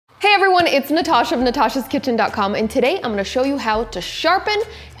Hey everyone, it's Natasha of NatashasKitchen.com, and today I'm going to show you how to sharpen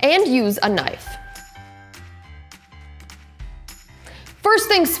and use a knife. First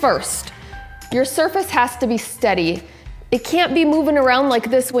things first, your surface has to be steady. It can't be moving around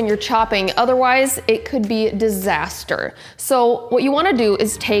like this when you're chopping, otherwise it could be a disaster. So what you want to do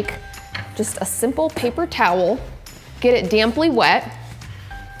is take just a simple paper towel, get it damply wet,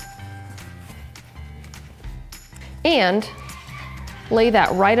 and lay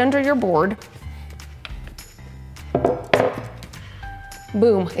that right under your board.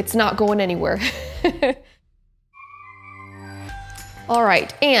 Boom, it's not going anywhere. All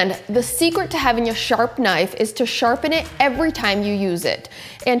right, and the secret to having a sharp knife is to sharpen it every time you use it.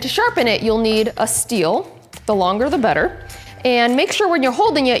 And to sharpen it, you'll need a steel, the longer the better. And make sure when you're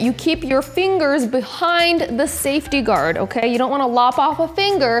holding it, you keep your fingers behind the safety guard, okay? You don't wanna lop off a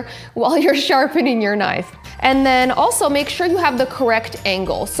finger while you're sharpening your knife. And then also make sure you have the correct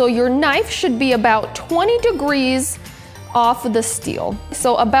angle. So your knife should be about 20 degrees off the steel.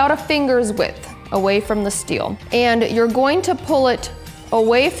 So about a finger's width away from the steel. And you're going to pull it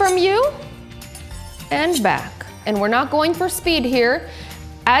away from you and back. And we're not going for speed here.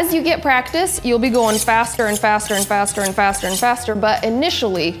 As you get practice, you'll be going faster and faster and faster and faster and faster, but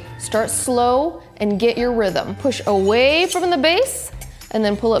initially start slow and get your rhythm. Push away from the base and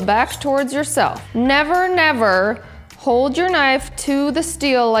then pull it back towards yourself. Never, never hold your knife to the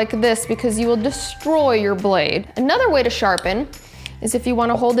steel like this because you will destroy your blade. Another way to sharpen is if you want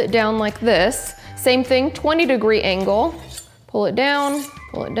to hold it down like this. Same thing, 20-degree angle. Pull it down,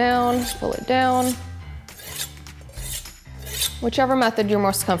 pull it down, pull it down. Whichever method you're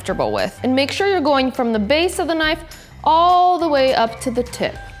most comfortable with. And make sure you're going from the base of the knife all the way up to the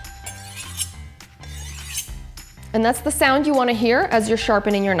tip. And that's the sound you want to hear as you're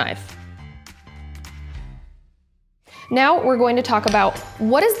sharpening your knife. Now we're going to talk about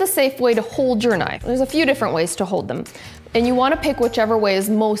what is the safe way to hold your knife. There's a few different ways to hold them, and you want to pick whichever way is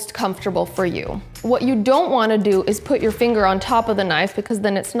most comfortable for you. What you don't want to do is put your finger on top of the knife because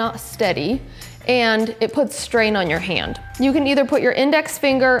then it's not steady and it puts strain on your hand. You can either put your index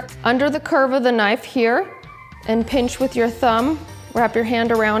finger under the curve of the knife here and pinch with your thumb, wrap your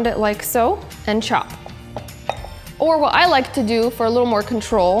hand around it like so, and chop. Or what I like to do for a little more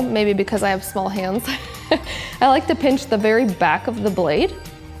control, maybe because I have small hands, I like to pinch the very back of the blade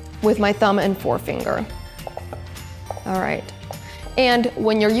with my thumb and forefinger. All right. And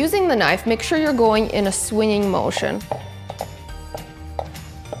when you're using the knife, make sure you're going in a swinging motion.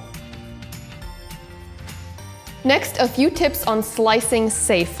 Next, a few tips on slicing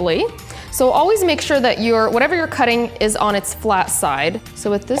safely. So always make sure that whatever you're cutting is on its flat side. So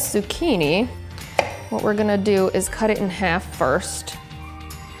with this zucchini, what we're gonna do is cut it in half first.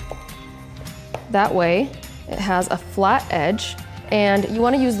 That way, it has a flat edge, and you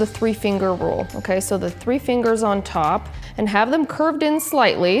wanna use the 3-finger rule, okay? So the 3 fingers on top, and have them curved in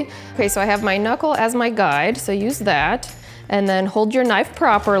slightly. Okay, so I have my knuckle as my guide, so use that. And then hold your knife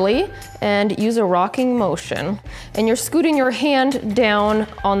properly and use a rocking motion. And you're scooting your hand down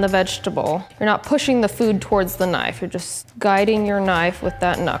on the vegetable. You're not pushing the food towards the knife. You're just guiding your knife with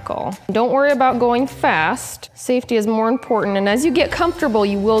that knuckle. Don't worry about going fast. Safety is more important. And as you get comfortable,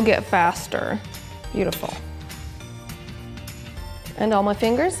 you will get faster. Beautiful. And all my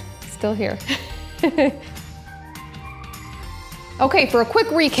fingers still here. Okay, for a quick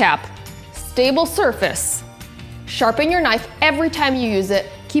recap, stable surface. Sharpen your knife every time you use it,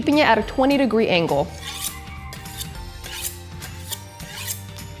 keeping it at a 20-degree angle.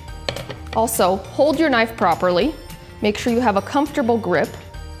 Also, hold your knife properly. Make sure you have a comfortable grip.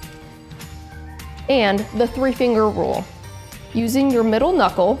 And the 3-finger rule, using your middle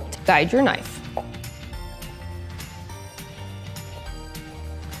knuckle to guide your knife.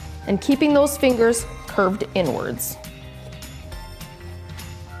 And keeping those fingers curved inwards.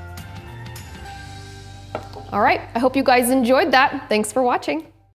 All right, I hope you guys enjoyed that. Thanks for watching.